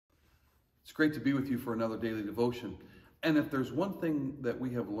It's great to be with you for another daily devotion. And if there's one thing that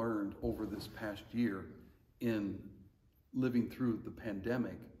we have learned over this past year in living through the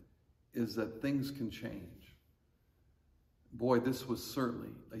pandemic, is that things can change. Boy, this was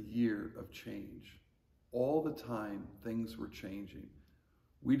certainly a year of change. All the time, things were changing.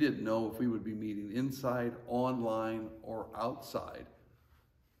 We didn't know if we would be meeting inside, online, or outside.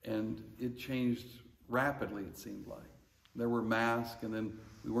 And it changed rapidly, it seemed like. There were masks, and then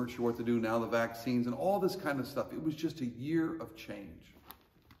we weren't sure what to do. Now the vaccines and all this kind of stuff. It was just a year of change.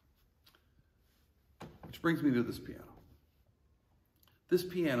 Which brings me to this piano. This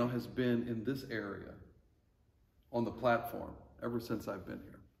piano has been in this area on the platform ever since I've been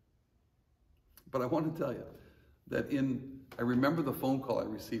here. But I want to tell you that I remember the phone call I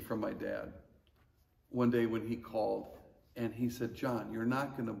received from my dad one day when he called, and he said, "John, you're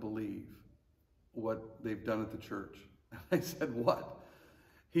not going to believe what they've done at the church." I said, "What?"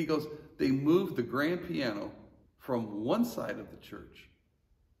 He goes, "They moved the grand piano from one side of the church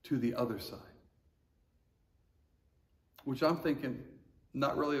to the other side." Which I'm thinking,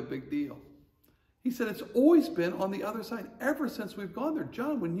 not really a big deal. He said, "It's always been on the other side ever since we've gone there.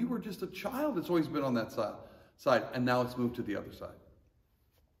 John, when you were just a child, it's always been on that side, and now it's moved to the other side."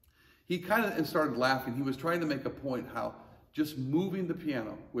 He kind of started laughing. He was trying to make a point how just moving the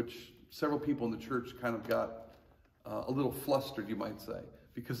piano, which several people in the church kind of got a little flustered, you might say,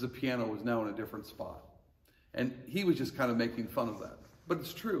 because the piano was now in a different spot. And he was just kind of making fun of that. But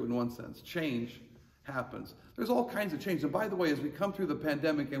it's true in one sense. Change happens. There's all kinds of change. And by the way, as we come through the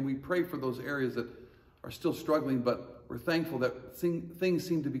pandemic and we pray for those areas that are still struggling, but we're thankful that things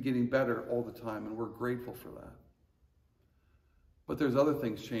seem to be getting better all the time, and we're grateful for that. But there's other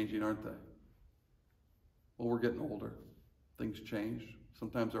things changing, aren't they? Well, we're getting older. Things change.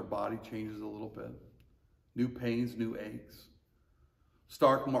 Sometimes our body changes a little bit. New pains, new aches.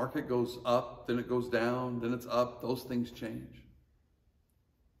 Stock market goes up, then it goes down, then it's up. Those things change.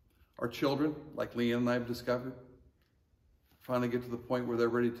 Our children, like Leanne and I have discovered, finally get to the point where they're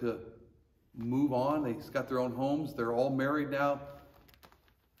ready to move on. They've got their own homes. They're all married now.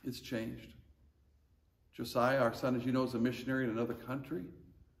 It's changed. Josiah, our son, as you know, is a missionary in another country.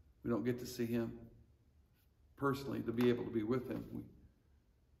 We don't get to see him personally, to be able to be with him.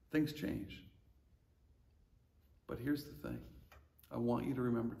 Things change. But here's the thing. I want you to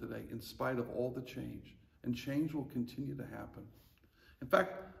remember today, in spite of all the change, and change will continue to happen. In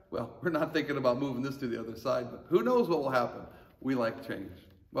fact, well, we're not thinking about moving this to the other side, but who knows what will happen. We like change.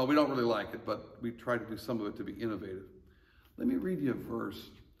 Well, we don't really like it, but we try to do some of it to be innovative. Let me read you a verse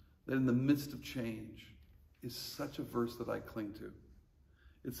that in the midst of change is such a verse that I cling to.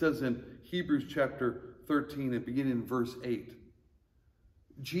 It says in Hebrews chapter 13 and beginning in verse 8,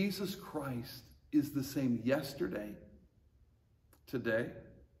 Jesus Christ is the same yesterday, today,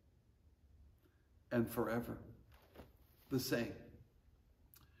 and forever. The same.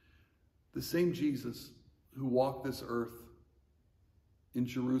 The same Jesus who walked this earth in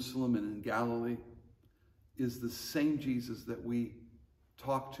Jerusalem and in Galilee is the same Jesus that we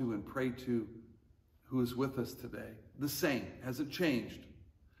talk to and pray to, who is with us today. The same. Hasn't changed.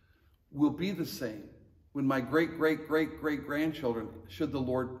 Will be the same when my great-great-great-great-grandchildren, should the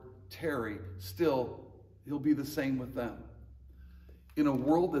Lord tarry, still he'll be the same with them. In a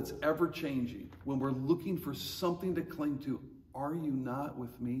world that's ever changing, when we're looking for something to cling to, are you not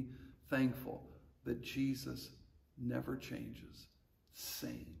with me thankful that Jesus never changes?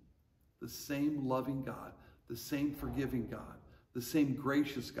 Same. The same loving God, the same forgiving God, the same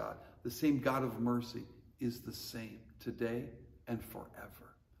gracious God, the same God of mercy is the same today and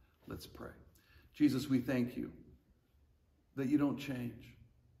forever. Let's pray. Jesus, we thank you that you don't change.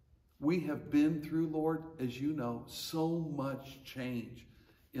 We have been through, Lord, as you know, so much change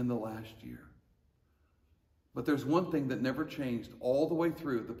in the last year. But there's one thing that never changed all the way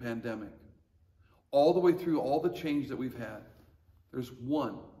through the pandemic, all the way through all the change that we've had. There's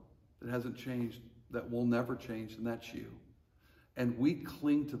one that hasn't changed, that will never change, and that's you. And we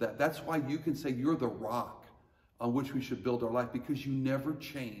cling to that. That's why you can say you're the rock on which we should build our life, because you never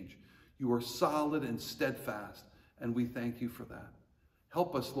change. You are solid and steadfast, and we thank you for that.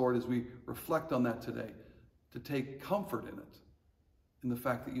 Help us, Lord, as we reflect on that today, to take comfort in it, in the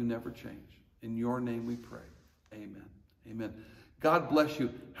fact that you never change. In your name we pray. Amen. Amen. God bless you.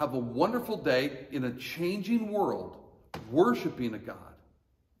 Have a wonderful day in a changing world, worshiping a God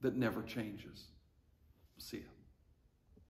that never changes. See you.